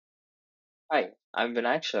Hi, I'm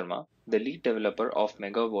Vinayak Sharma, the lead developer of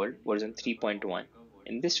MegaWorld version 3.1.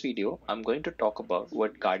 In this video, I'm going to talk about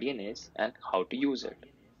what Guardian is and how to use it.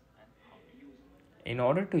 In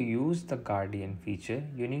order to use the Guardian feature,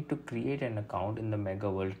 you need to create an account in the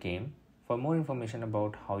MegaWorld game. For more information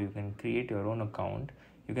about how you can create your own account,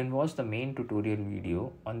 you can watch the main tutorial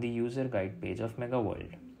video on the user guide page of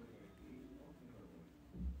MegaWorld.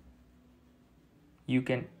 You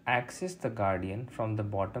can access the Guardian from the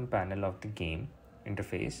bottom panel of the game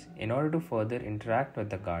interface. In order to further interact with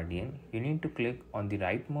the Guardian, you need to click on the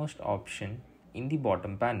rightmost option in the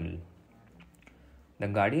bottom panel. The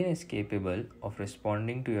Guardian is capable of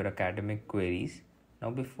responding to your academic queries.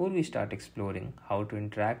 Now, before we start exploring how to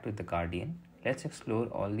interact with the Guardian, let's explore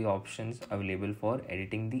all the options available for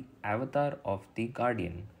editing the avatar of the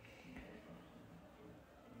Guardian.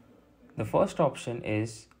 The first option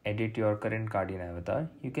is edit your current Guardian avatar.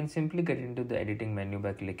 You can simply get into the editing menu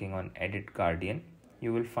by clicking on Edit Guardian.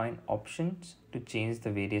 You will find options to change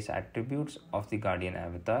the various attributes of the Guardian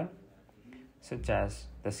avatar, such as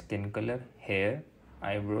the skin color, hair,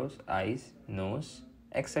 eyebrows, eyes, nose,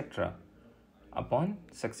 etc. Upon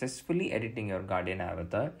successfully editing your Guardian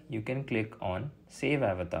avatar, you can click on Save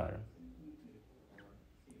Avatar.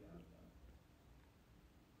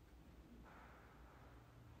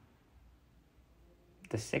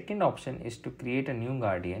 The second option is to create a new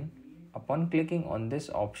Guardian. Upon clicking on this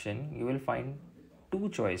option, you will find two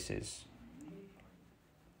choices.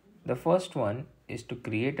 The first one is to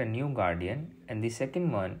create a new Guardian, and the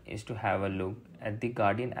second one is to have a look at the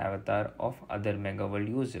Guardian avatar of other MegaWorld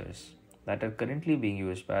users that are currently being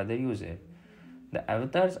used by other users. The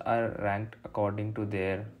avatars are ranked according to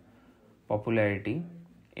their popularity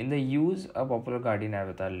in the Use a Popular Guardian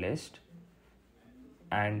Avatar list,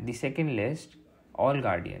 and the second list, all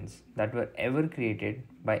Guardians that were ever created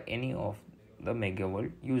by any of the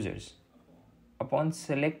MegaWorld users. Upon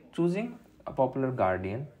choosing a popular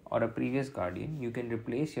Guardian or a previous Guardian, you can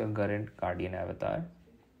replace your current Guardian avatar.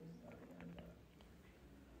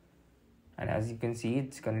 And as you can see,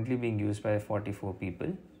 it's currently being used by 44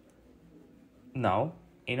 people. Now,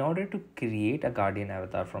 in order to create a Guardian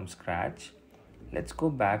avatar from scratch, let's go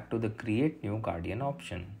back to the Create New Guardian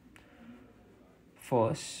option.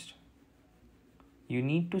 First, you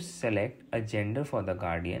need to select a gender for the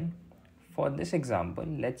Guardian. For this example,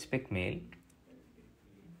 let's pick male.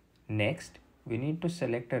 Next, we need to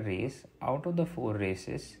select a race out of the four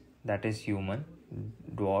races, that is human,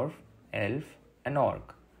 dwarf, elf and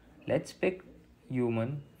orc. Let's pick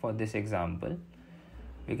human for this example.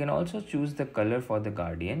 We can also choose the color for the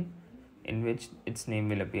Guardian in which its name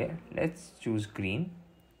will appear. Let's choose green.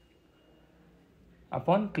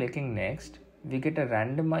 Upon clicking next, we get a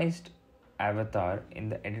randomized avatar in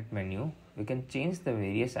the edit menu. We can change the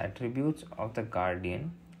various attributes of the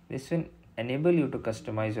Guardian. This will enable you to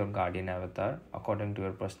customize your Guardian avatar according to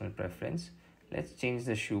your personal preference. Let's change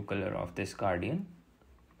the shoe color of this Guardian.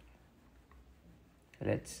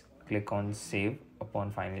 Let's click on Save upon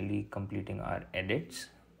finally completing our edits.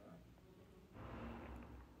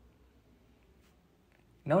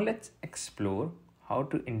 Now let's explore how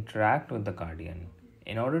to interact with the Guardian.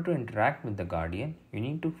 In order to interact with the Guardian, you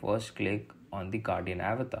need to first click on the Guardian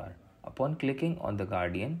avatar. Upon clicking on the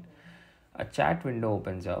Guardian, a chat window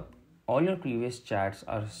opens up. All your previous chats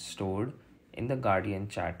are stored in the Guardian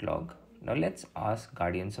chat log. Now let's ask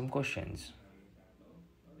Guardian some questions.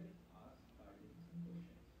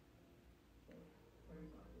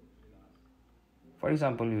 For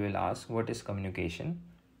example, we will ask, what is communication?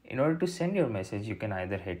 In order to send your message, you can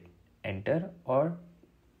either hit enter or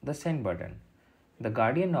the send button. The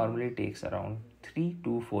Guardian normally takes around 3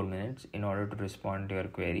 to 4 minutes in order to respond to your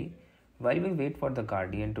query. While we wait for the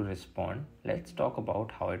Guardian to respond, let's talk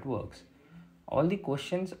about how it works. All the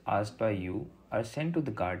questions asked by you are sent to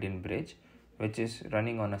the Guardian bridge, which is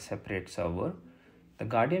running on a separate server. The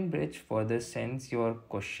Guardian bridge further sends your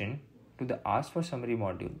question to the Ask for Summary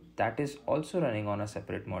module that is also running on a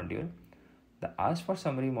separate module. The Ask for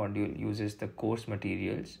Summary module uses the course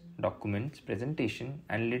materials, documents, presentation,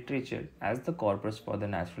 and literature as the corpus for the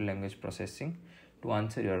natural language processing to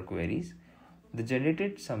answer your queries. The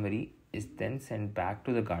generated summary is then sent back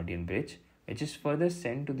to the Guardian bridge, which is further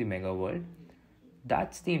sent to the MegaWorld.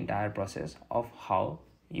 That's the entire process of how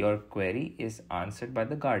your query is answered by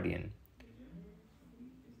the Guardian.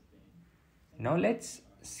 Now let's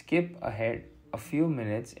skip ahead a few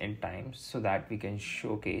minutes in time so that we can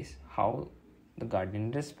showcase how the Guardian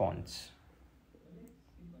responds.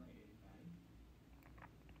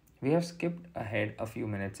 We have skipped ahead a few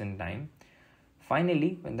minutes in time.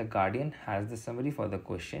 Finally, when the Guardian has the summary for the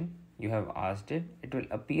question you have asked it, it will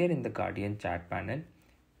appear in the Guardian chat panel.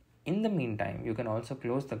 In the meantime, you can also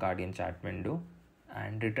close the Guardian chat window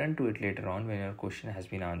and return to it later on when your question has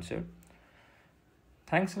been answered.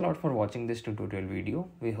 Thanks a lot for watching this tutorial video.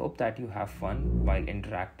 We hope that you have fun while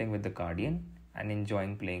interacting with the Guardian and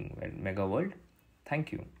enjoying playing Mega World.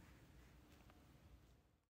 Thank you.